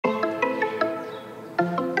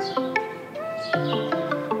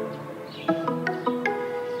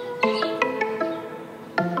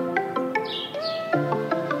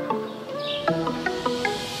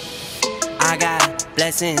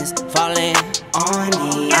blessings falling on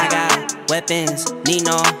me. I got weapons, need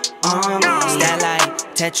no army. Stat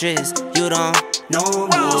like Tetris, you don't know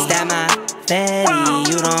me. Stat my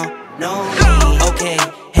fatty, you don't know me. Okay,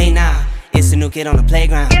 hey now, it's a new kid on the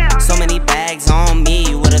playground. So many bags on me,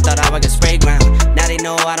 you would've thought I was a spray ground. Now they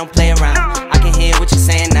know I don't play around. I can hear what you're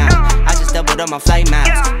saying now. I just doubled up my flight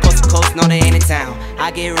miles. Coast to coast, no they ain't in town.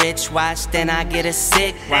 I get rich, watch, then I get a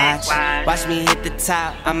sick watch. Watch me hit the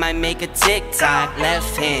top, I might make a TikTok.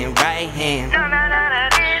 Left hand, right hand.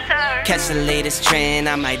 Catch the latest trend,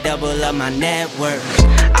 I might double up my net worth.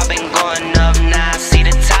 I've been going up now, see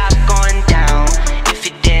the top going down. If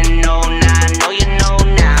you didn't know now, I know you know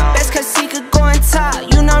now. That's cause he could go on top,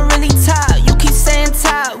 you not really top. You keep saying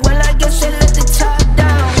top, well I guess you let the top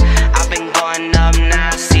down. I've been going up now,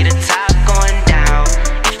 see the top going down.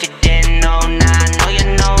 If you didn't know now, I know you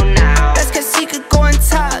know now. That's cause he could go on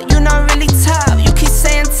top, you not really top. You keep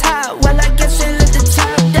saying top, well I guess you let the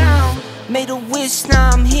top down. Made a wish, now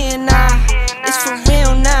I'm here now. It's for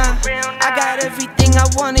real now. I got everything I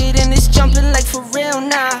wanted and it's jumping like for real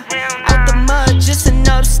now. Out the mud, just an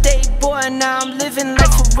upstate boy. Now I'm living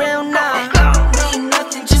like for real now. Ain't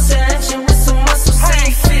nothing, just an action with some muscle.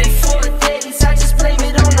 Same fit for days, I just blame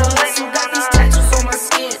it on the hustle. Got these tattoos on my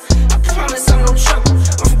skin, I promise I'm no trouble.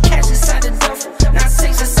 I'm from cash inside the duffel, not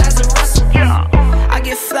six inside the Russell. I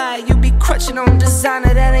get fly, you be crutching on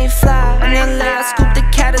designer that ain't fly. In LA, I scoop the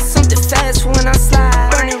cat or something fast for when I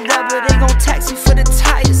slide. Burning rubber, they gon' tax me for the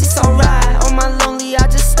tires, it's alright. On my lonely, I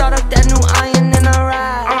just start up that new iron and I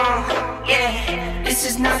ride. Yeah, this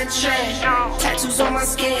is not a trend. Tattoos on my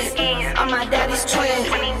skin, I'm my daddy's twin.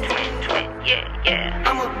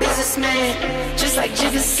 I'm a businessman, just like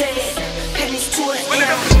Jigga said. Pennies to an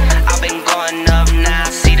end. I've been going up now,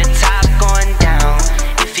 see the top going down.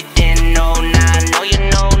 If you didn't know now, I know you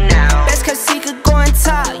know now. That's cause he could go on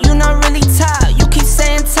top, you not really top. You keep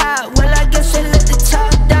saying top, well I guess you let the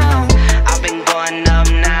top down. I've been going up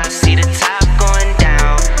now, see the top going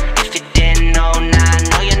down. If you didn't know now, I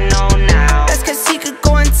know you know now. That's cause he could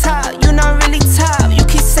go on top, you not really top. You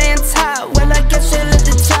keep saying top, well I guess you let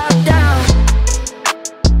the top down.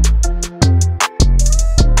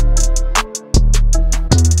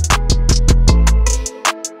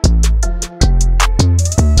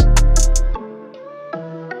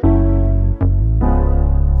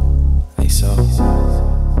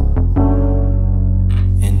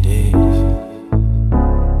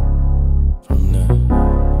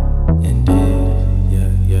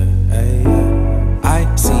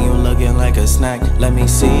 Let me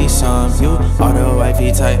see some. You are the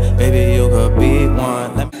wifey type, baby, you could be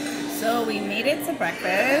one. So we made it to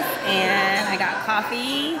breakfast and I got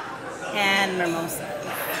coffee and mimosa.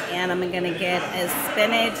 And I'm gonna get a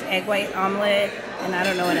spinach, egg white omelet, and I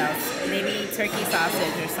don't know what else. Maybe turkey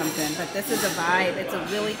sausage or something. But this is a vibe. It's a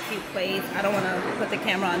really cute place. I don't wanna put the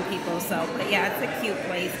camera on people, so, but yeah, it's a cute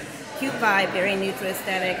place. Cute vibe, very neutral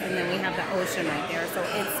aesthetic, and then we have the ocean right there, so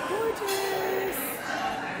it's gorgeous.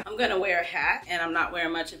 I'm gonna wear a hat and I'm not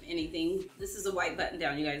wearing much of anything. This is a white button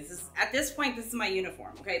down, you guys. At this point, this is my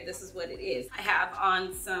uniform, okay? This is what it is. I have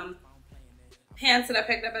on some pants that I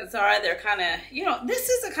picked up at Zara. They're kind of, you know, this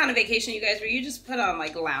is a kind of vacation, you guys, where you just put on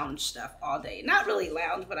like lounge stuff all day. Not really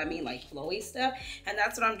lounge, but I mean like flowy stuff. And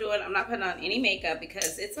that's what I'm doing. I'm not putting on any makeup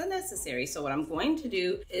because it's unnecessary. So what I'm going to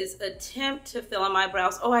do is attempt to fill in my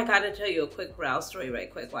brows. Oh, I gotta tell you a quick brow story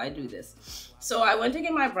right quick while I do this. So I went to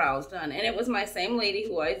get my brows done and it was my same lady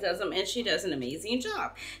who always does them and she does an amazing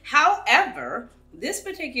job. However, this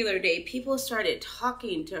particular day, people started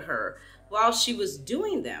talking to her while she was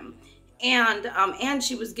doing them. And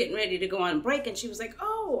she was getting ready to go on break and she was like,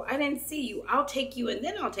 oh, I didn't see you. I'll take you and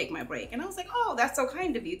then I'll take my break. And I was like, oh, that's so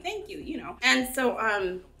kind of you. Thank you, you know. And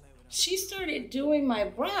so she started doing my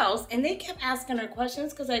brows and they kept asking her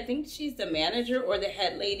questions because I think she's the manager or the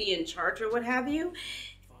head lady in charge or what have you.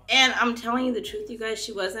 And I'm telling you the truth, you guys,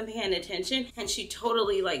 she wasn't paying attention and she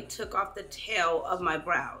totally like took off the tail of my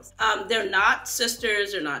brows. They're not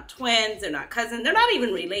sisters, they're not twins, they're not cousins, they're not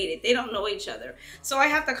even related. They don't know each other. So I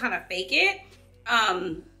have to kind of fake it,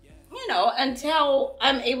 you know, until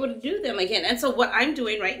I'm able to do them again. And so what I'm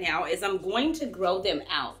doing right now is I'm going to grow them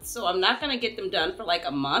out. So I'm not gonna get them done for like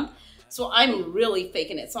a month. So I'm really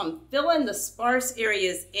faking it. So I'm filling the sparse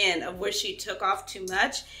areas in of where she took off too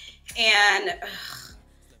much and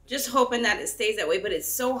Just hoping that it stays that way, but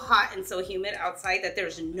it's so hot and so humid outside that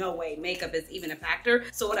there's no way makeup is even a factor.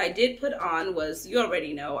 So what I did put on was, you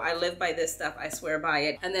already know, I live by this stuff, I swear by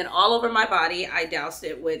it. And then all over my body, I doused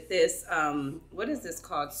it with this, what is this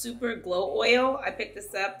called? Super Glow Oil. I picked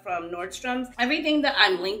this up from Nordstrom's. Everything that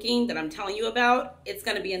I'm linking, that I'm telling you about, it's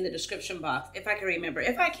gonna be in the description box, if I can remember.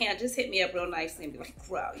 If I can't, just hit me up real nicely and be like,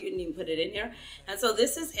 wow, you didn't even put it in here. And so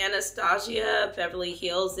this is Anastasia Beverly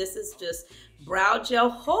Hills. This is just brow gel.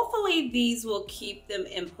 Hopefully these will keep them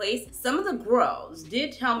in place. Some of the girls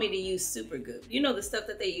did tell me to use SUPERGOOP. You know, the stuff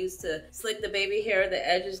that they use to slick the baby hair, the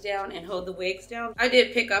edges down and hold the wigs down. I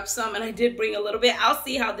did pick up some and I did bring a little bit. I'll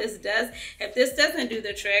see how this does. If this doesn't do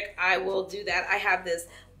the trick, I will do that. I have this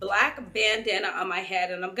black bandana on my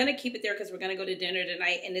head and I'm gonna keep it there because we're gonna go to dinner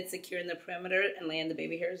tonight and it's securing the perimeter and laying the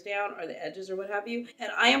baby hairs down or the edges or what have you.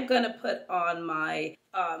 And I am gonna put on my,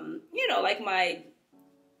 you know, like my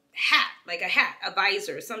hat, like a hat, a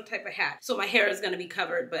visor, some type of hat. So my hair is going to be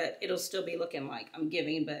covered, but it'll still be looking like I'm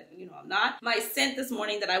giving, but you know I'm not. My scent this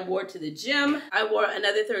morning that I wore to the gym, I wore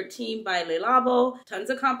Another 13 by Le Labo. Tons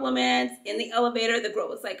of compliments. In the elevator, the girl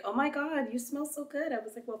was like, oh my God, you smell so good. I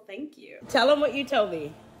was like, well, thank you. Tell them what you told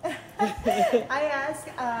me. I asked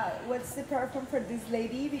what's the perfume for this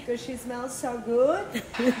lady because she smells so good.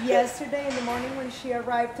 Yesterday in the morning when she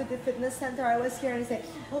arrived to the fitness center, I was here and I said,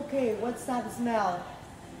 okay, what's that smell?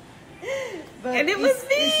 But and it was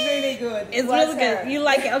me. It's really good. It's really good. You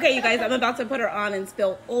like it. Okay, you guys, I'm about to put her on and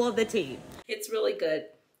spill all of the tea. It's really good.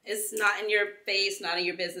 It's not in your face, not in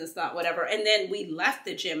your business, not whatever. And then we left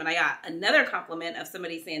the gym and I got another compliment of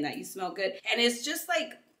somebody saying that you smell good. And it's just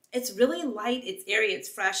like, it's really light, it's airy, it's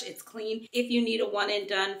fresh, it's clean. If you need a one and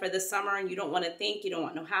done for the summer and you don't want to think, you don't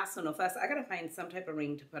want no hassle, no fuss, I gotta find some type of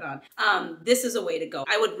ring to put on. This is a way to go.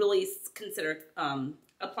 I would really consider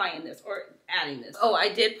applying this or adding this. Oh, I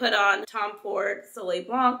did put on Tom Ford Soleil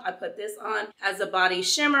Blanc. I put this on as a body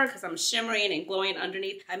shimmer because I'm shimmering and glowing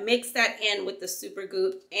underneath. I mixed that in with the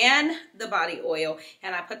SUPERGOOP and the body oil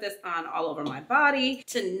and I put this on all over my body.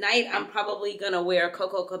 Tonight I'm probably gonna wear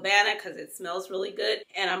Coco Cabana because it smells really good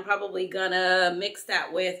and I'm probably gonna mix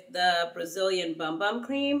that with the Brazilian Bum Bum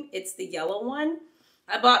Cream. It's the yellow one.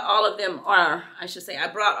 I bought all of them, or I should say I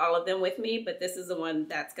brought all of them with me, but this is the one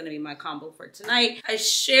that's going to be my combo for tonight. I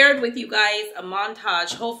shared with you guys a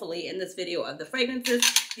montage, hopefully, in this video of the fragrances.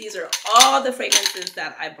 These are all the fragrances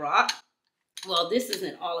that I brought. Well, this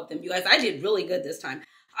isn't all of them, you guys. I did really good this time.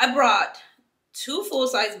 I brought 2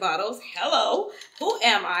 full-size bottles. Hello, who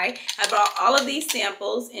am I? I brought all of these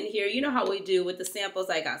samples in here. You know how we do with the samples.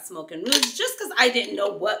 I got Smoke and Rouge just because I didn't know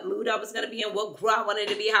what mood I was going to be in, what grow I wanted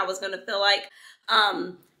to be, how I was going to feel like.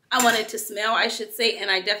 I wanted to smell, I should say,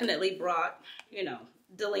 and I definitely brought, you know,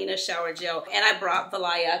 Delina shower gel, and I brought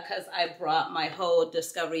Valaya because I brought my whole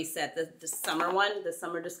discovery set, the summer one, the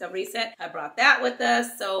summer discovery set. I brought that with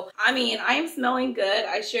us. So I mean, I am smelling good.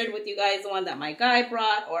 I shared with you guys the one that my guy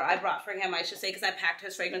brought, or I brought for him, I should say, because I packed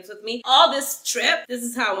his fragrance with me. All this trip, this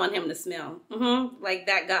is how I want him to smell. Like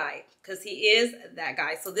that guy, because he is that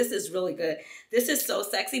guy. So this is really good. This is so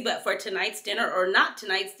sexy. But for tonight's dinner, or not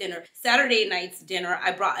tonight's dinner, Saturday night's dinner,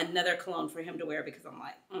 I brought another cologne for him to wear because I'm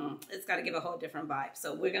like, it's got to give a whole different vibe.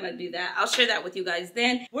 So we're going to do that. I'll share that with you guys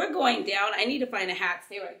then. We're going down. I need to find a hat.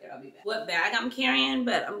 Stay right there. I'll be back. What bag I'm carrying,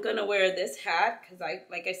 but I'm going to wear this hat because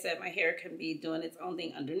like I said, my hair can be doing its own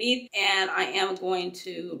thing underneath. And I am going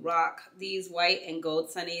to rock these white and gold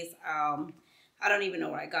sunnies. I don't even know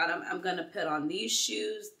where I got them. I'm going to put on these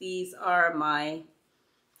shoes. These are my,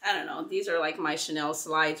 I don't know, these are like my Chanel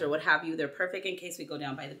slides or what have you. They're perfect in case we go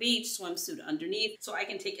down by the beach, swimsuit underneath. So I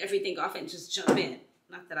can take everything off and just jump in.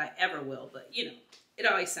 Not that I ever will, but you know, it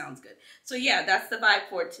always sounds good. So yeah, that's the vibe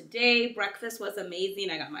for today. Breakfast was amazing.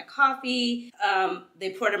 I got my coffee.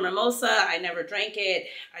 They poured a mimosa. I never drank it.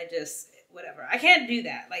 I just, whatever. I can't do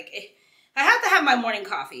that. Like, I have to have my morning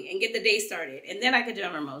coffee and get the day started, and then I could do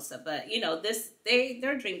a mimosa. But you know,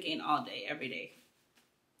 they're drinking all day, every day.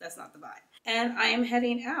 That's not the vibe. And I am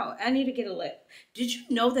heading out. I need to get a lip. Did you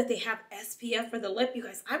know that they have SPF for the lip? You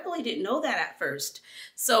guys, I really didn't know that at first.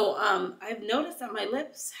 So I've noticed that my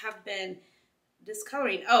lips have been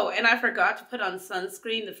discoloring. Oh, and I forgot to put on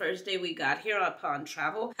sunscreen the first day we got here upon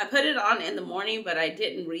travel. I put it on in the morning, but I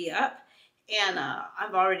didn't re-up. And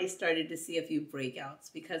I've already started to see a few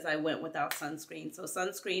breakouts because I went without sunscreen. So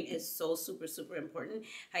sunscreen is so super, super important.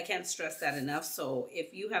 I can't stress that enough. So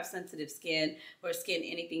if you have sensitive skin or skin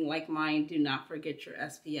anything like mine, do not forget your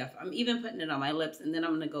SPF. I'm even putting it on my lips, and then I'm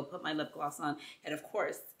going to go put my lip gloss on. And of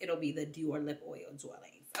course, it'll be the Dior lip oil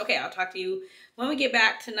dwelling. Okay, I'll talk to you when we get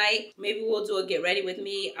back tonight. Maybe we'll do a get ready with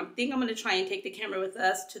me. I think I'm going to try and take the camera with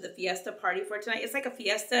us to the fiesta party for tonight. It's like a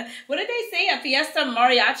fiesta. What did they say? A fiesta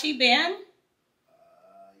mariachi band?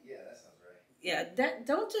 Yeah, that sounds right. Yeah,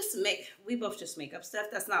 don't just make, we both just make up stuff.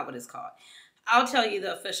 That's not what it's called. I'll tell you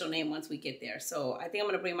the official name once we get there. So I think I'm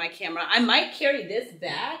going to bring my camera. I might carry this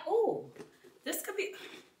bag. Oh, this could be,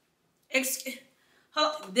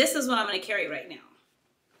 this is what I'm going to carry right now.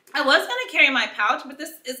 I was going to carry my pouch, but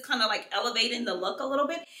this is kind of like elevating the look a little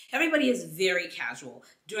bit. Everybody is very casual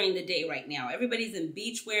during the day right now. Everybody's in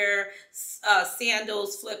beachwear,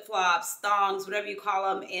 sandals, flip-flops, thongs, whatever you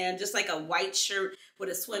call them, and just like a white shirt with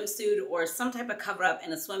a swimsuit or some type of cover-up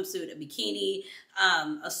and a swimsuit, a bikini,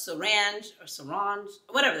 a sarong,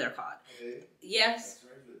 whatever they're called. Okay. Yes? That's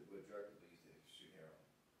right, with drug police to shoot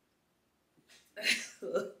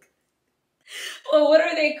hair on. Well, what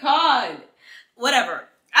are they called? Whatever.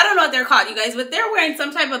 I don't know what they're called, you guys, but they're wearing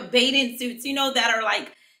some type of bathing suits, you know, that are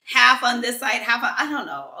like half on this side, half on, I don't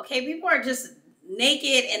know. Okay, people are just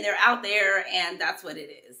naked and they're out there and that's what it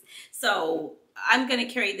is. So I'm going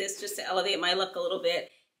to carry this just to elevate my look a little bit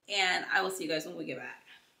and I will see you guys when we get back.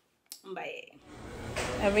 Bye.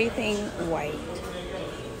 Everything white.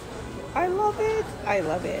 I love it. I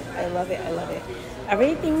love it. I love it. I love it.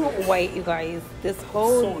 Everything white, you guys. This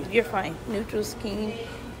whole, you're fine. Neutral skin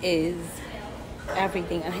is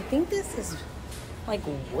everything. And I think this is like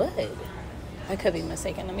wood. I could be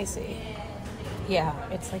mistaken. Let me see. Yeah,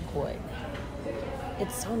 it's like wood.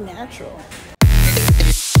 It's so natural.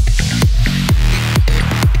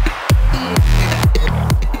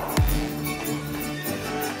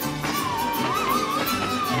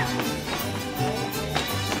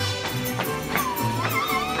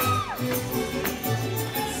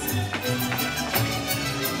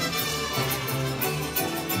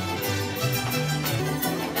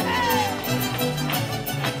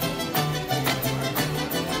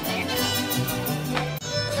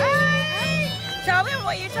 Tell me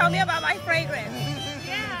what you told me about my fragrance.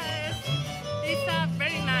 Yeah, it's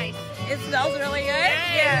very nice. It smells really good?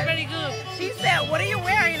 Yeah, it's very good. She said, what are you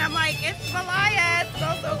wearing? I'm like, it's Malaya. It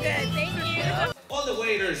smells so good. Thank you. All the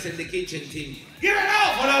waiters in the kitchen team, give it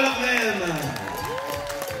up for all of them!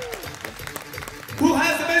 Who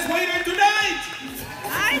has the best waiter tonight?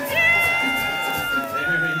 I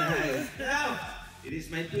Very nice. Now, it is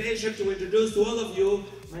my pleasure to introduce to all of you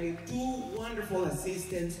my two wonderful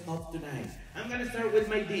assistants of tonight. I'm gonna start with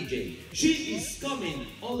my DJ. She is coming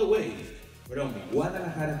all the way from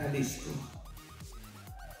Guadalajara, Jalisco.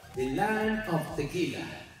 The land of tequila.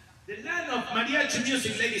 The land of mariachi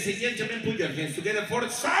music, ladies and gentlemen. Put your hands together for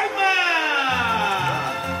Salma!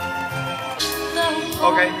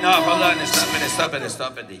 Okay, no, hold on,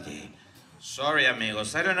 stop it, DJ. Sorry,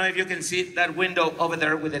 amigos. I don't know if you can see that window over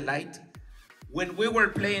there with the light. When we were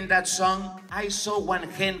playing that song, I saw one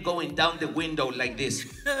hand going down the window like this.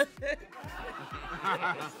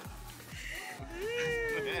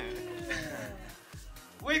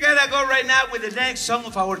 We're gonna go right now with the next song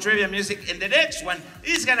of our trivia music, and the next one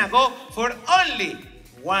is gonna go for only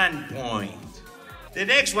 1 point. The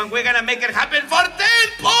next one, we're gonna make it happen for 10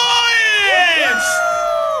 points!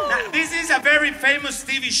 Now, this is a very famous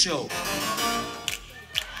TV show.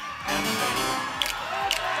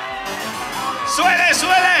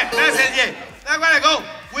 Suele! Gracias, Jay. I'm gonna go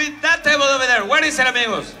with that table over there. What is it,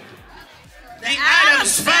 amigos? The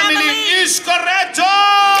Addams family is correcto!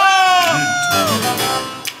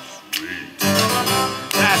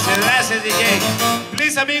 Gracias, DJ.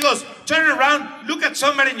 Please, amigos, turn around, look at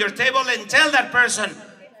somebody in your table and tell that person,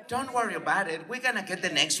 don't worry about it, we're gonna get the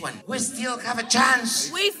next one. We still have a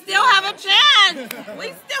chance. We still have a chance.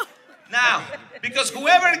 Now, because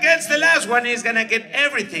whoever gets the last one is gonna get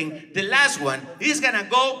everything. The last one is gonna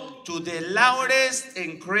go to the loudest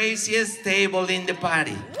and craziest table in the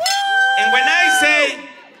party. And when I say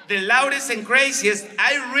the loudest and craziest,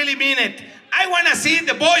 I really mean it. I wanna see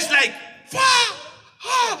the boys like, Wah!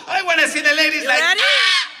 Oh, I wanna see the ladies like, ready?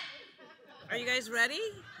 Ah! Are you guys ready?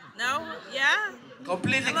 No? Yeah?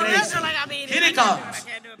 Completely Like, crazy. Here it comes.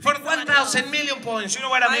 For 1,000 million points. You know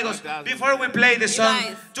what, amigos? Before we play the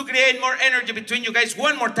song, to create more energy between you guys,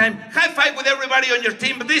 one more time, high five with everybody on your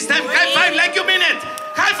team. But this time, high five like you mean it.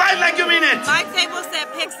 High five like you mean it. My table said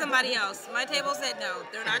pick somebody else. My table said no.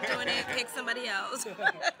 They're not doing it. Pick somebody else.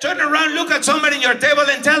 Turn around, look at somebody in your table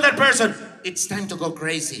and tell that person, it's time to go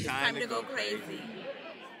crazy. Time to go crazy.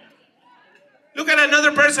 Look at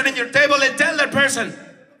another person in your table and tell that person,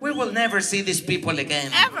 we will never see these people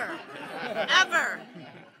again. Ever. Ever.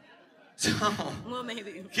 So, Well,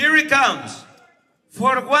 maybe. here it comes.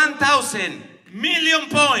 For 1,000 million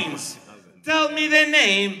points, tell me the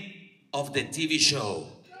name of the TV show.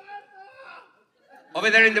 Over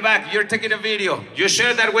there in the back, you're taking a video. You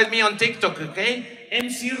share that with me on TikTok, okay?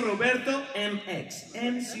 MC Roberto MX.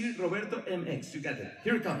 MC Roberto MX. You got it.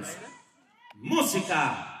 Here it comes.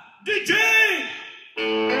 Música. DJ!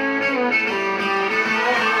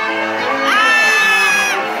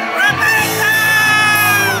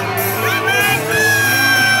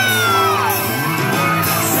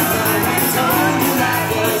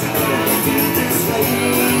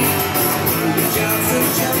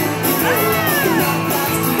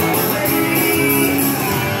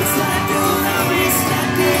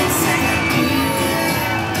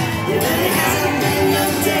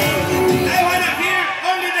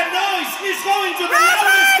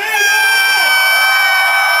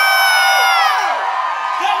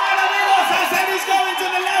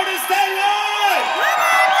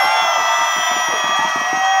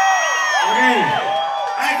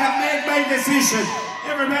 Decision.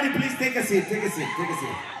 Everybody, please take a seat. Take a seat. Take a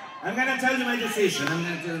seat. I'm gonna tell you my decision. I'm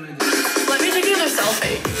gonna tell you my decision. Let me take you a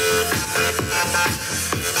selfie.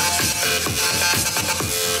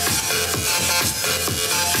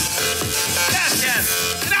 Gracias.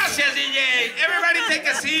 Gracias, DJ. Everybody take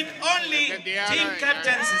a seat. Only team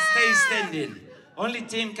captains stay standing. Only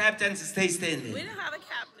team captains stay standing. We don't have a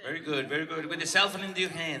captain. Very good, very good. With the cell phone in your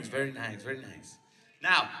hands. Very nice, very nice.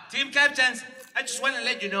 Now, team captains, I just want to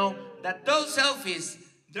let you know that those selfies,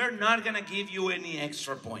 they're not going to give you any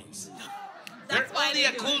extra points. They're only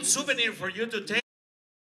a cool souvenir for you to take.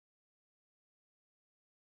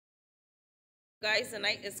 Guys, the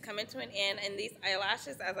night is coming to an end, and these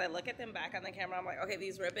eyelashes, as I look at them back on the camera, I'm like, okay,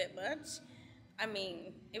 these were a bit much. I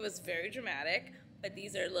mean, it was very dramatic, but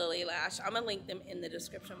these are Lily Lash. I'm going to link them in the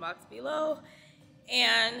description box below.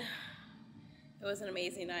 And it was an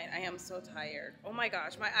amazing night. I am so tired. Oh my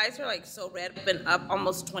gosh, my eyes are like so red. I've been up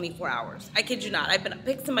almost 24 hours. I kid you not. I've been up,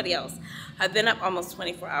 pick somebody else. I've been up almost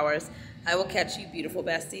 24 hours. I will catch you beautiful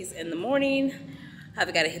besties in the morning.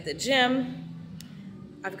 I've got to hit the gym.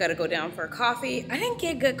 I've got to go down for a coffee. I didn't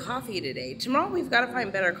get good coffee today. Tomorrow we've got to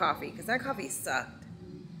find better coffee because that coffee sucked.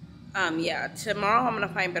 Yeah, tomorrow I'm going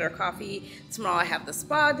to find better coffee. Tomorrow I have the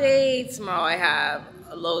spa day. Tomorrow I have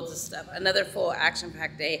loads of stuff. Another full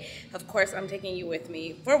action-packed day. Of course, I'm taking you with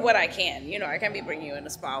me for what I can. You know, I can't be bringing you in a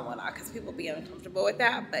spa and whatnot because people be uncomfortable with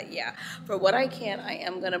that. But yeah, for what I can, I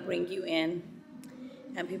am going to bring you in.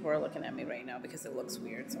 And people are looking at me right now because it looks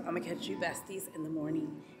weird. So I'm going to catch you besties in the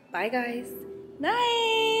morning. Bye, guys.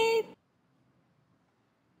 Night.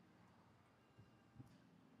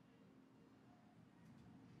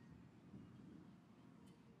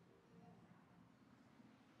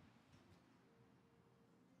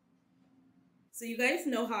 So you guys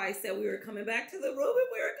know how I said we were coming back to the room and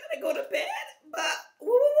we were gonna go to bed, but whoa,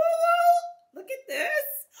 whoa, whoa, whoa. Look at this.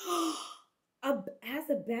 Has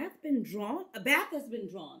a bath been drawn? A bath has been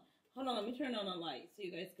drawn. Hold on, let me turn on the light so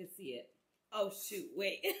you guys can see it. Oh shoot,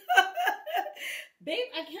 wait. Babe,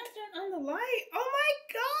 I can't turn on the light. Oh my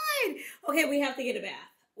God. Okay, we have to get a bath.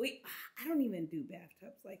 I don't even do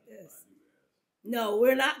bathtubs like this. No,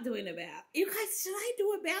 we're not doing a bath. You guys, should I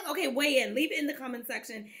do a bath? Okay, weigh in. Leave it in the comment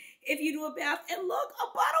section if you do a bath. And look, a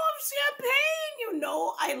bottle of champagne. You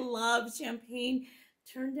know I love champagne.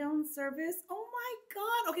 Turn down service. Oh my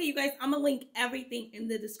God. Okay, you guys, I'm going to link everything in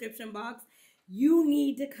the description box. You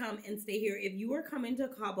need to come and stay here. If you are coming to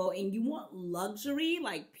Cabo and you want luxury,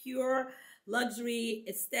 like pure luxury,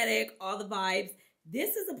 aesthetic, all the vibes,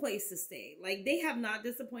 this is a place to stay. Like, they have not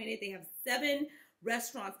disappointed. They have 7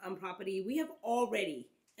 restaurants on property. We have already,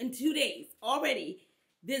 in 2 days, already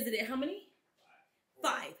visited how many?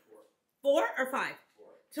 5. 4 or 5? 4.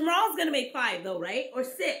 Tomorrow's gonna make 5 though, right? Or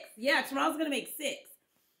 6. Yeah, tomorrow's gonna make 6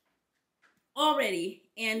 already,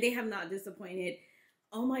 and they have not disappointed.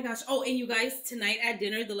 Oh my gosh. Oh, and you guys, tonight at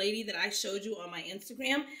dinner, the lady that I showed you on my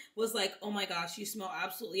Instagram was like, oh my gosh, you smell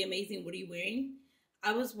absolutely amazing. What are you wearing?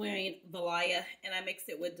 I was wearing Valaya, and I mixed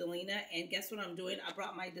it with Delina, and guess what I'm doing? I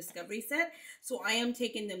brought my Discovery set, so I am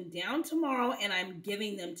taking them down tomorrow, and I'm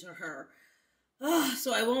giving them to her.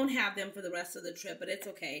 So I won't have them for the rest of the trip, but it's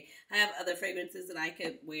okay. I have other fragrances that I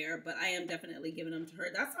could wear, but I am definitely giving them to her.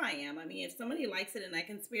 That's how I am. I mean, if somebody likes it and I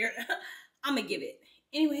can spare it, I'm going to give it.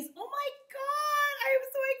 Anyways, oh my God, I am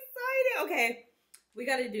so excited. Okay, we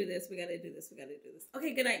got to do this. We got to do this. We got to do this.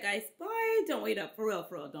 Okay, good night, guys. Bye. Don't wait up. For real,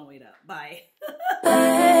 don't wait up. Bye.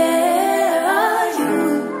 Where are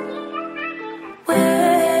you?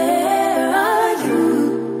 Where are you?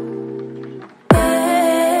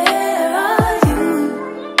 Where are you?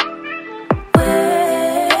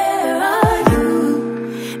 Where are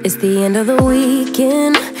you? It's the end of the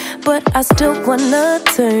weekend, but I still wanna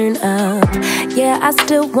turn up. Yeah, I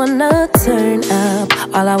still wanna turn up.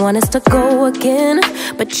 All I want is to go again,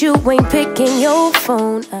 but you ain't picking your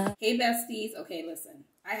phone up. Hey besties, okay, listen,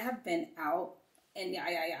 I have been out and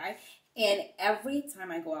and every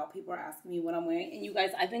time I go out, people are asking me what I'm wearing. And you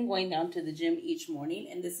guys, I've been going down to the gym each morning,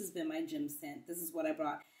 and this has been my gym scent. This is what I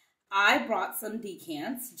brought. I brought some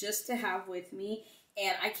decants just to have with me.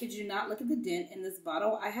 And I kid you not, look at the dent in this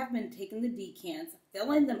bottle. I have been taking the decants,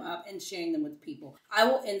 filling them up, and sharing them with people. I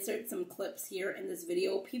will insert some clips here in this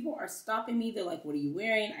video. People are stopping me. They're like, what are you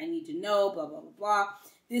wearing? I need to know, blah, blah, blah, blah.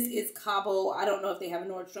 This is CABO. I don't know if they have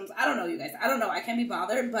Nordstrom's. I don't know, you guys. I don't know. I can't be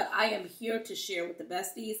bothered, but I am here to share with the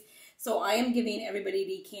besties. So I am giving everybody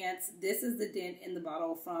decants. This is the dent in the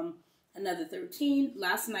bottle from Another 13.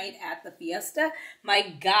 Last night at the fiesta, my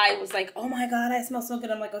guy was like, oh my God, I smell so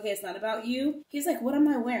good. I'm like, okay, it's not about you. He's like, what am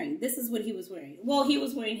I wearing? This is what he was wearing. Well, he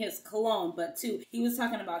was wearing his cologne, but too, he was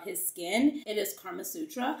talking about his skin. It is Kama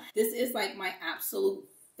Sutra. This is like my absolute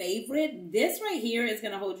favorite. This right here is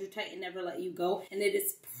going to hold you tight and never let you go. And it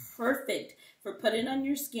is perfect for putting on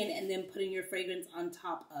your skin and then putting your fragrance on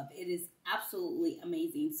top of. It is absolutely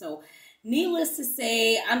amazing. So needless to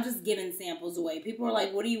say, I'm just giving samples away. People are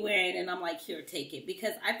like, what are you wearing? And I'm like, here, take it.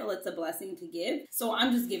 Because I feel it's a blessing to give. So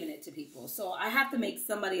I'm just giving it to people. So I have to make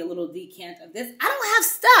somebody a little decant of this. I don't have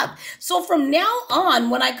stuff. So from now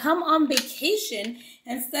on, when I come on vacation,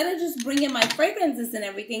 instead of just bringing my fragrances and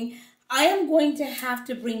everything, I am going to have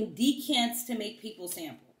to bring decants to make people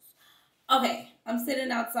samples. Okay, I'm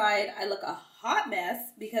sitting outside. I look a hot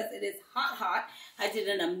mess because it is hot, hot. I did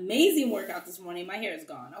an amazing workout this morning. My hair is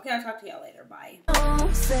gone. Okay, I'll talk to y'all later. Bye.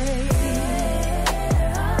 Don't say,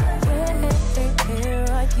 where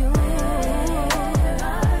are you?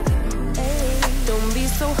 Hey, don't be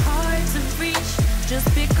so hard to reach. Just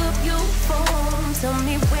pick up your phone. Tell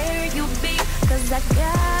me where you be, cause I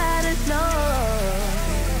gotta know.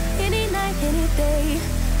 Any night, any day,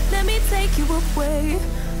 let me take you away.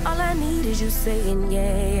 All I need is you saying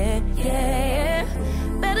yeah, yeah, yeah.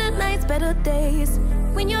 Better nights, better days,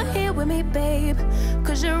 when you're here with me, babe.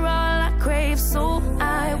 Cause you're all I crave, so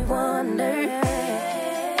I wonder,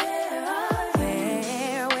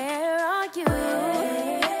 where are you,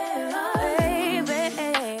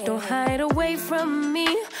 baby? Don't hide away from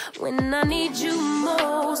me when I need you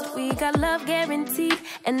most. We got love guaranteed,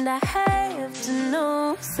 and I have to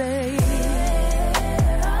know, say,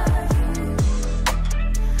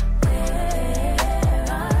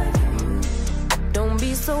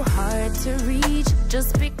 so hard to reach,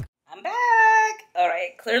 just pick. I'm back. All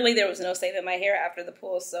right, clearly there was no saving my hair after the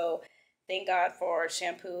pool, so thank God for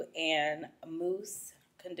shampoo and mousse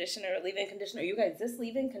conditioner, leave-in conditioner. You guys, this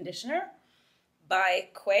leave-in conditioner by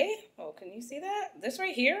Quay. Oh, can you see that? This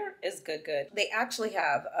right here is good. They actually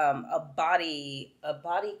have a body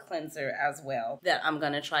cleanser as well that I'm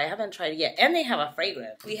gonna try. I haven't tried it yet, and they have a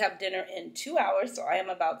fragrance. We have dinner in 2 hours, so I am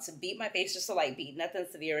about to beat my face, just a light beat, nothing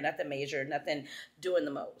severe, nothing major, nothing doing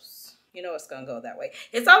the most. You know it's gonna go that way.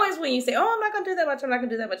 It's always when you say, oh, I'm not gonna do that much, I'm not gonna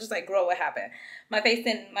do that much, just like, girl, what happened? My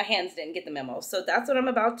hands didn't get the memo. So that's what I'm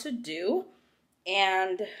about to do.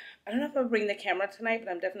 And I don't know if I'll bring the camera tonight, but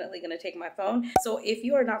I'm definitely going to take my phone. So if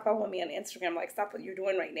you are not following me on Instagram, like, stop what you're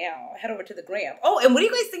doing right now. Head over to the gram. Oh, and what do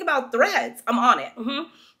you guys think about Threads? I'm on it.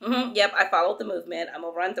 Yep, I followed the movement. I'm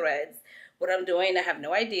over on Threads. What I'm doing, I have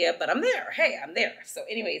no idea, but I'm there. Hey, I'm there. So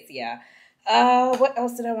anyways, yeah. What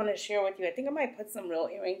else did I want to share with you? I think I might put some real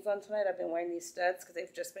earrings on tonight. I've been wearing these studs because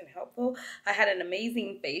they've just been helpful. I had an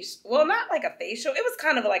amazing facial. Well, not like a facial. It was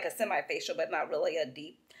kind of like a semi-facial, but not really a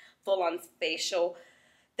deep, full-on facial.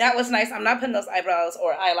 That was nice. I'm not putting those eyebrows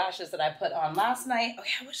or eyelashes that I put on last night. Okay,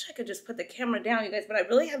 I wish I could just put the camera down, you guys, but I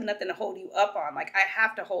really have nothing to hold you up on. Like, I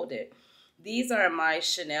have to hold it. These are my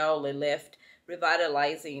Chanel Le Lift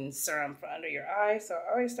Revitalizing Serum for under your eye. So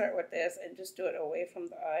I always start with this and just do it away from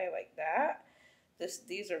the eye like that.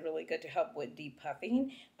 These are really good to help with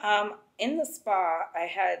depuffing. In the spa, I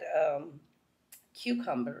had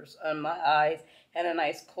cucumbers on my eyes and a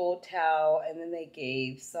nice cold towel, and then they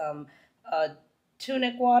gave some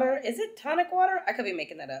tonic water. Is it tonic water? I could be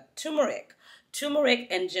making that up. Turmeric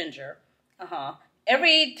and ginger.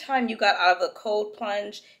 Every time you got out of a cold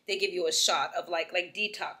plunge, they give you a shot of like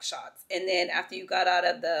detox shots. And then after you got out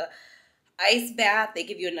of the ice bath, they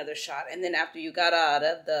give you another shot. And then after you got out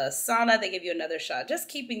of the sauna, they give you another shot. Just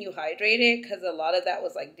keeping you hydrated, because a lot of that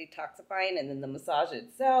was like detoxifying, and then the massage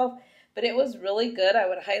itself. But it was really good. I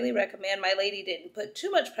would highly recommend. My lady didn't put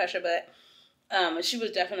too much pressure, but she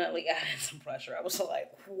was definitely adding some pressure. I was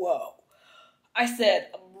like, whoa. I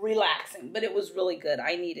said relaxing, but it was really good.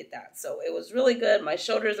 I needed that. So it was really good. My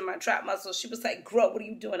shoulders and my trap muscles. She was like, girl, what are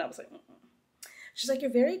you doing? I was like, She's like,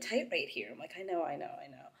 you're very tight right here. I'm like, I know,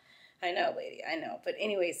 lady, I know. But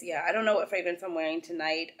anyways, yeah, I don't know what fragrance I'm wearing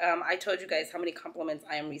tonight. I told you guys how many compliments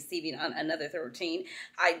I am receiving on Another 13.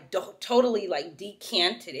 I totally like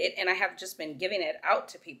decanted it, and I have just been giving it out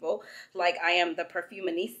to people like I am the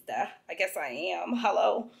perfumanista. I guess I am.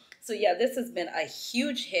 Hello. So yeah, this has been a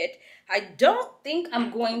huge hit. I don't think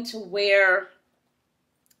I'm going to wear,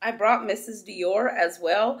 I brought Mrs. Dior as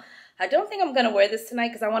well. I don't think I'm going to wear this tonight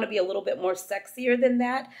because I want to be a little bit more sexier than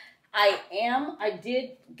that. I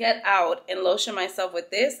did get out and lotion myself with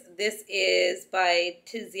this. This is by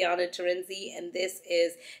Tiziana Terenzi, and this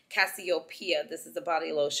is Cassiopeia. This is a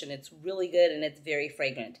body lotion. It's really good, and it's very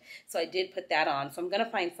fragrant. So I did put that on. So I'm going to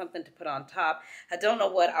find something to put on top. I don't know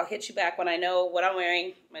what. I'll hit you back when I know what I'm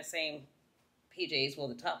wearing. My same PJs, well,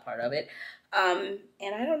 the top part of it. And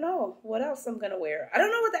I don't know what else I'm going to wear. I don't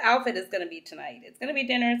know what the outfit is going to be tonight. It's going to be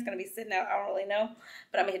dinner. It's going to be sitting out. I don't really know.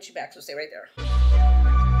 But I'm going to hit you back, so stay right there.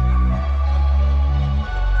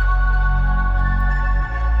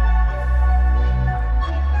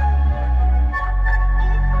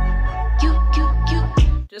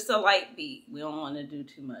 Just a light beat. We don't want to do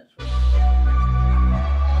too much.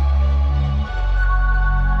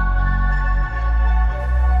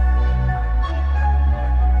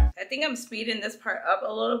 I think I'm speeding this part up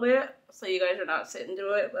a little bit so you guys are not sitting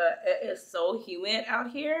through it, but it is so humid out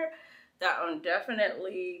here that I'm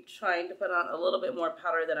definitely trying to put on a little bit more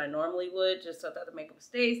powder than I normally would, just so that the makeup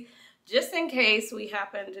stays, just in case we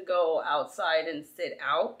happen to go outside and sit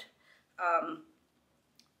out.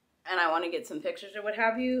 And I want to get some pictures or what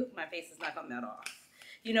have you, my face is not going to melt off.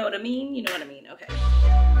 You know what I mean? You know what I mean? Okay.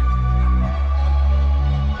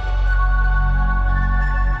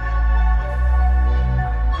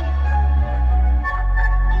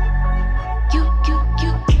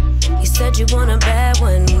 You said you want a bad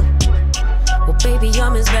one. Well, baby,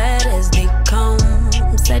 I'm as bad as they come.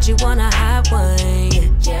 Said you want a hot one.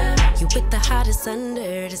 Yeah, you with the hottest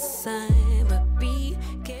under the sun, but be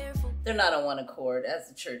careful. They're not on one accord, as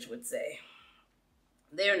the church would say.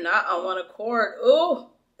 They're not on one accord. Ooh,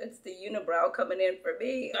 it's the unibrow coming in for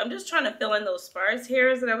me. I'm just trying to fill in those sparse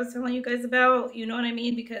hairs that I was telling you guys about. You know what I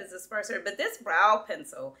mean? Because the sparse hair. But this brow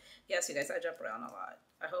pencil, yes, you guys, I jump around a lot.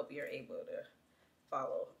 I hope you're able to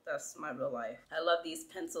follow. That's my real life. I love these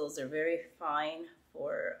pencils. They're very fine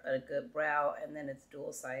for a good brow, and then it's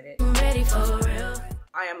dual-sided. Ready for real.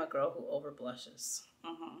 I am a girl who over blushes.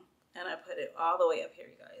 And I put it all the way up here,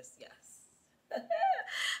 you guys. Yes.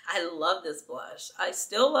 I love this blush. I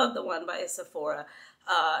still love the one by Sephora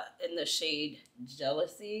in the shade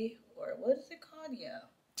Jealousy, or what is it called? Yeah.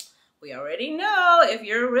 We already know. If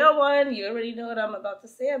you're a real one, you already know what I'm about to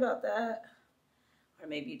say about that. Or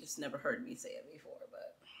maybe you just never heard me say it before,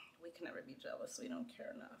 but we can never be jealous. We don't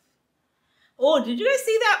care enough. Oh, did you guys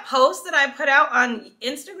see that post that I put out on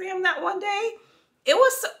Instagram that one day? It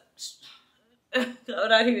was so... I'm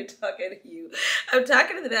not even talking to you. I'm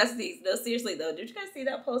talking to the besties. No, seriously though. Did you guys see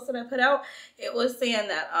that post that I put out? It was saying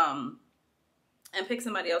that, and pick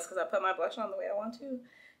somebody else because I put my blush on the way I want to.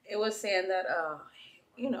 It was saying that,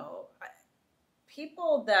 you know,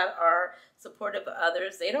 people that are supportive of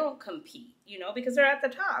others, they don't compete, you know, because they're at the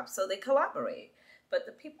top, so they collaborate. But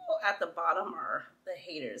the people at the bottom are the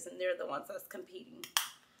haters, and they're the ones that's competing.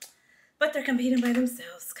 But they're competing by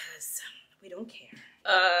themselves because we don't care.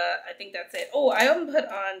 I think that's it. Oh, I even put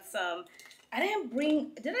on some, I didn't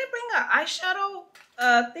bring, did I bring an eyeshadow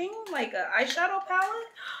thing? Like an eyeshadow palette?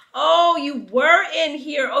 Oh, you were in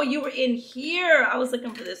here. Oh, you were in here. I was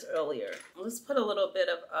looking for this earlier. Let's put a little bit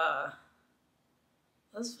of,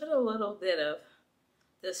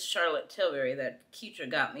 this Charlotte Tilbury that Keitra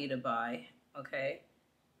got me to buy. Okay.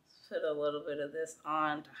 Let's put a little bit of this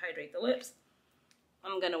on to hydrate the lips.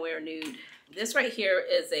 I'm going to wear nude. This right here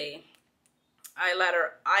is a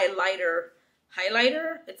highlighter.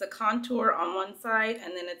 It's a contour on one side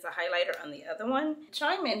and then it's a highlighter on the other one.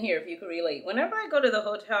 Chime in here if you can relate. Whenever I go to the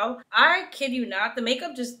hotel, I kid you not, the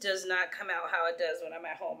makeup just does not come out how it does when I'm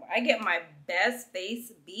at home. I get my best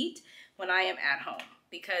face beat when I am at home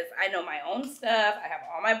because I know my own stuff. I have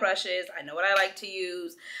all my brushes. I know what I like to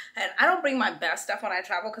use. And I don't bring my best stuff when I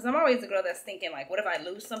travel because I'm always the girl that's thinking like, what if I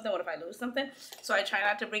lose something? What if I lose something? So I try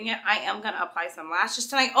not to bring it. I am going to apply some lashes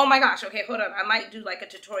tonight. Oh my gosh. Okay, hold on. I might do like a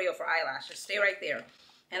tutorial for eyelashes. Stay right there.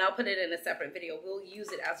 And I'll put it in a separate video. We'll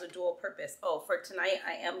use it as a dual purpose. Oh, for tonight,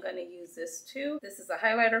 I am going to use this too. This is a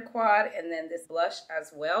highlighter quad and then this blush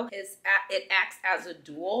as well. It acts as a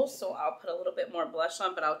dual, so I'll put a little bit more blush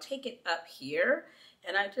on, but I'll take it up here.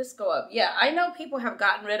 And I just go up. Yeah, I know people have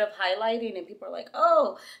gotten rid of highlighting and people are like,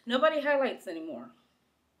 oh, nobody highlights anymore.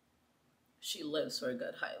 She lives for a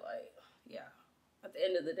good highlight. Yeah. At the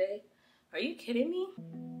end of the day, Are you kidding me?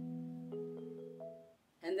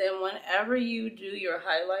 And then whenever you do your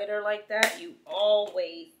highlighter like that, you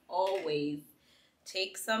always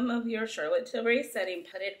take some of your Charlotte Tilbury setting,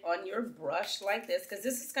 put it on your brush like this, because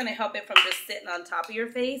this is going to help it from just sitting on top of your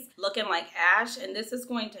face looking like ash, and this is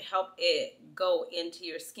going to help it go into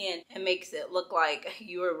your skin and makes it look like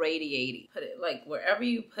you are radiating. Put it like wherever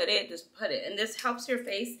you put it, just put it, and this helps your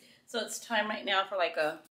face. So it's time right now for like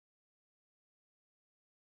the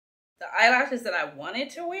eyelashes that I wanted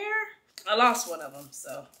to wear. I lost one of them,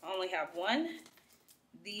 so I only have one.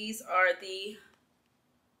 These are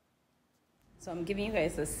so I'm giving you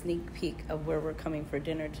guys a sneak peek of where we're coming for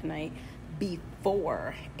dinner tonight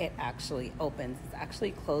before it actually opens. It's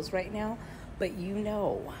actually closed right now, but you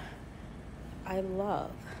know, I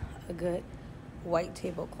love a good white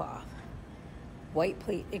tablecloth, white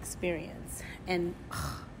plate experience, and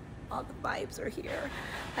all the vibes are here.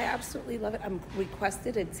 I absolutely love it. I'm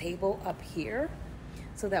requested a table up here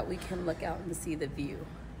so that we can look out and see the view.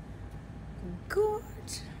 Good.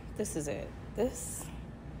 This is it. This,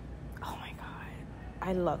 oh my God.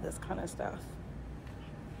 I love this kind of stuff.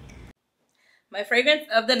 My fragrance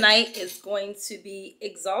of the night is going to be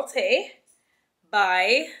Exalté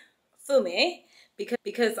by Perfumes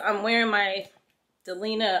because I'm wearing my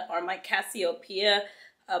Delina or my Cassiopeia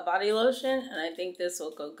body lotion, and I think this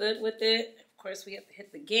will go good with it. Of course, we have to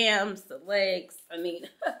hit the gams, the legs. I mean,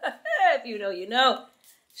 if you know, you know.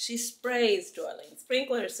 She sprays, darling.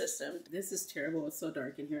 Sprinkler system. This is terrible. It's so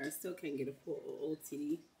dark in here. I still can't get a full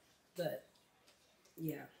OOTD, but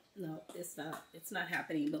yeah, no, it's not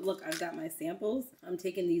happening. But look, I've got my samples. I'm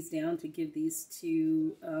taking these down to give these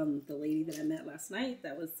to the lady that I met last night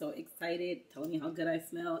that was so excited, telling me how good I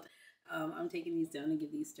smelled. I'm taking these down and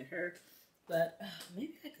give these to her. But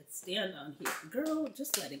maybe I could stand on here. Girl,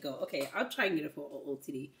 just let it go. Okay, I'll try and get a full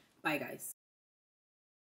OOTD. Bye, guys.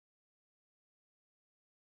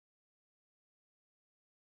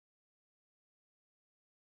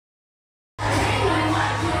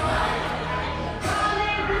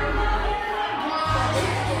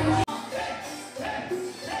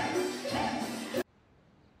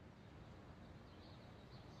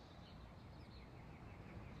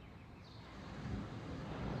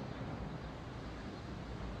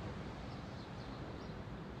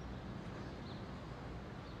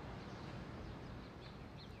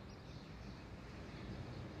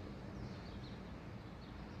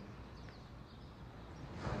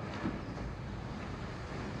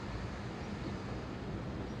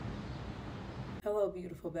 Hello,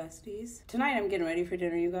 beautiful besties. Tonight I'm getting ready for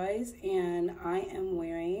dinner, you guys, and I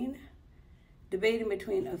am debating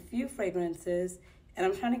between a few fragrances, and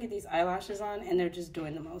I'm trying to get these eyelashes on, and they're just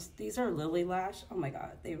doing the most. These are Lily Lash. Oh my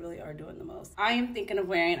God, they really are doing the most. I am thinking of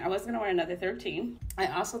wearing, I was gonna wear another 13. I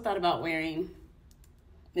also thought about wearing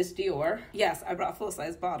Miss Dior. Yes, I brought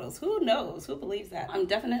full-size bottles. Who knows? Who believes that? I'm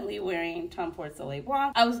definitely wearing Tom Ford Soleil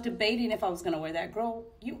Blanc. I was debating if I was going to wear that. Girl,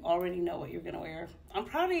 you already know what you're going to wear. I'm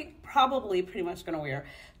probably pretty much going to wear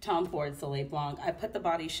Tom Ford Soleil Blanc. I put the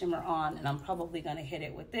body shimmer on, and I'm probably going to hit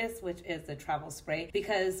it with this, which is the travel spray,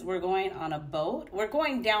 because we're going on a boat. We're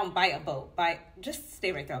going down by a boat. Just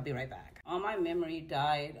stay right there. I'll be right back. All my memory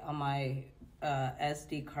died on my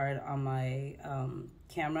SD card on my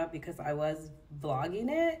camera because I was vlogging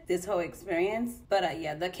it, this whole experience. But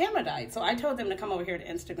yeah, the camera died. So I told them to come over here to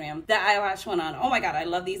Instagram. The eyelash went on. Oh my God, I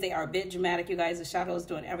love these. They are a bit dramatic, you guys. The shadow is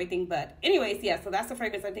doing everything. But anyways, yeah, so that's the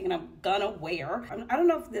fragrance I'm thinking I'm gonna wear. I don't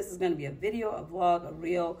know if this is gonna be a video, a vlog, a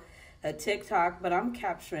reel, a TikTok, but I'm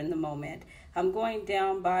capturing the moment. I'm going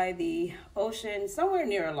down by the ocean, somewhere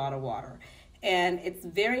near a lot of water. And it's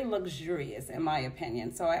very luxurious in my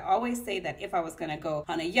opinion. So I always say that if I was gonna go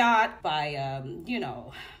on a yacht by, you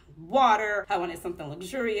know, water, I wanted something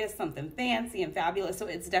luxurious, something fancy and fabulous. So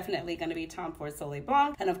it's definitely gonna be Tom Ford Soleil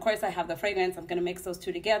Blanc. And of course I have the fragrance. I'm gonna mix those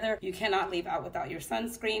two together. You cannot leave out without your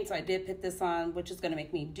sunscreen. So I did put this on, which is gonna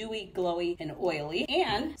make me dewy, glowy, and oily.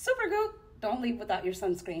 And SUPERGOOP, don't leave without your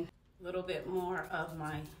sunscreen. A little bit more of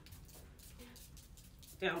my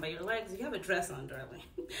down by your legs. You have a dress on, darling.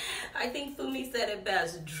 I think Fumi said it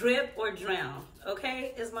best, drip or drown.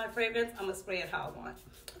 Okay, is my fragrance. I'm gonna spray it how I want.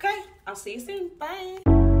 Okay, I'll see you soon. Bye.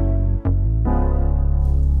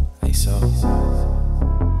 Like so,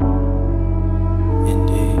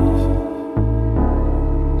 indeed,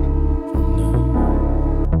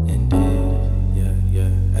 indeed, yeah.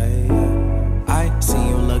 I see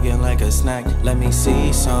you looking like a snack. Let me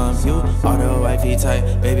see some. You are the wifey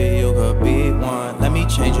type, baby. You could be one. Let me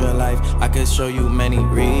change your life. I could show you many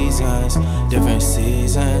reasons, different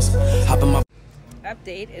seasons. Hop in my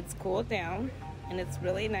update. It's cooled down and it's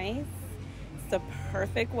really nice. It's the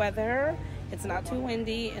perfect weather. It's not too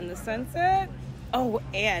windy in the sunset. Oh,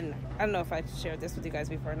 and I don't know if I shared this with you guys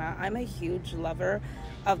before or not. I'm a huge lover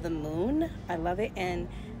of the moon. I love it. And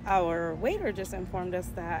our waiter just informed us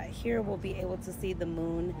that here we'll be able to see the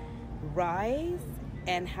moon rise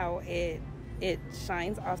and how it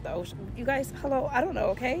shines off the ocean. You guys, hello, I don't know,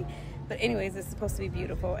 okay? But anyways, it's supposed to be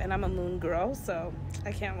beautiful, and I'm a moon girl, so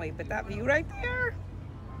I can't wait. But that view right there,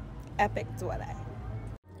 epic duele.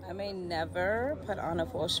 I may never put on a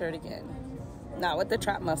full shirt again. Not with the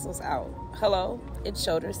trap muscles out. Hello, it's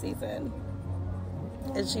shoulder season,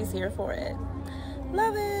 and she's here for it.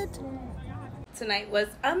 Love it. Tonight was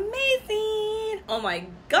amazing. Oh my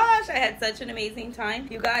gosh, I had such an amazing time.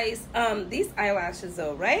 You guys, these eyelashes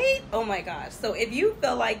though, right? Oh my gosh. So if you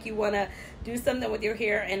feel like you want to do something with your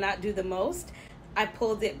hair and not do the most, I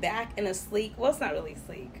pulled it back in a sleek, well, it's not really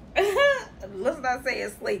sleek. Let's not say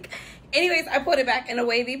it's sleek. Anyways, I put it back in a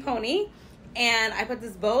wavy pony, and I put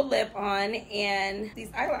this bold lip on and these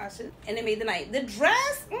eyelashes, and it made the night. The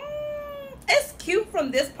dress, it's cute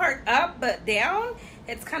from this part up, but down,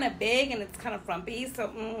 it's kind of big and it's kind of frumpy, so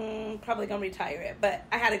probably gonna retire it. But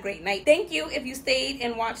I had a great night. Thank you if you stayed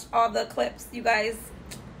and watched all the clips. You guys,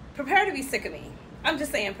 prepare to be sick of me. I'm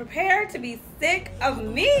just saying, prepare to be sick of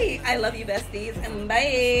me. I love you, besties, and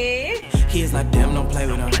bye. He is not damn, don't play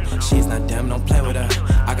with him. She's not damn, don't play with her.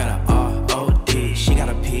 I got a R-O-D, she got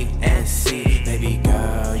a P-N-C. Baby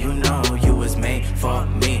girl, you know you was made for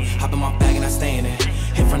me. Hop in my bag and I stay in it.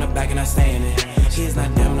 Hit from the back and I stay in it. He is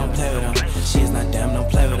not damn, don't play with him. She is not damn, don't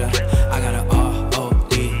play with her. I got a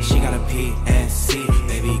R-O-D, she got a P-N-C.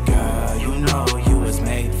 Baby girl, you know you was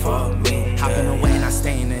made for me. Hopping away and I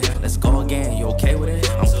stay in it. Let's go again, you okay with it?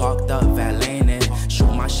 I'm parked up, valeting it.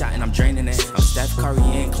 Shoot my shot and I'm draining it. I'm Steph Curry,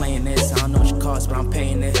 ain't playing this. I don't know what you cost, but I'm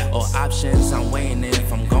paying it. All options, I'm weighing it.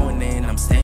 If I'm going in, I'm staying.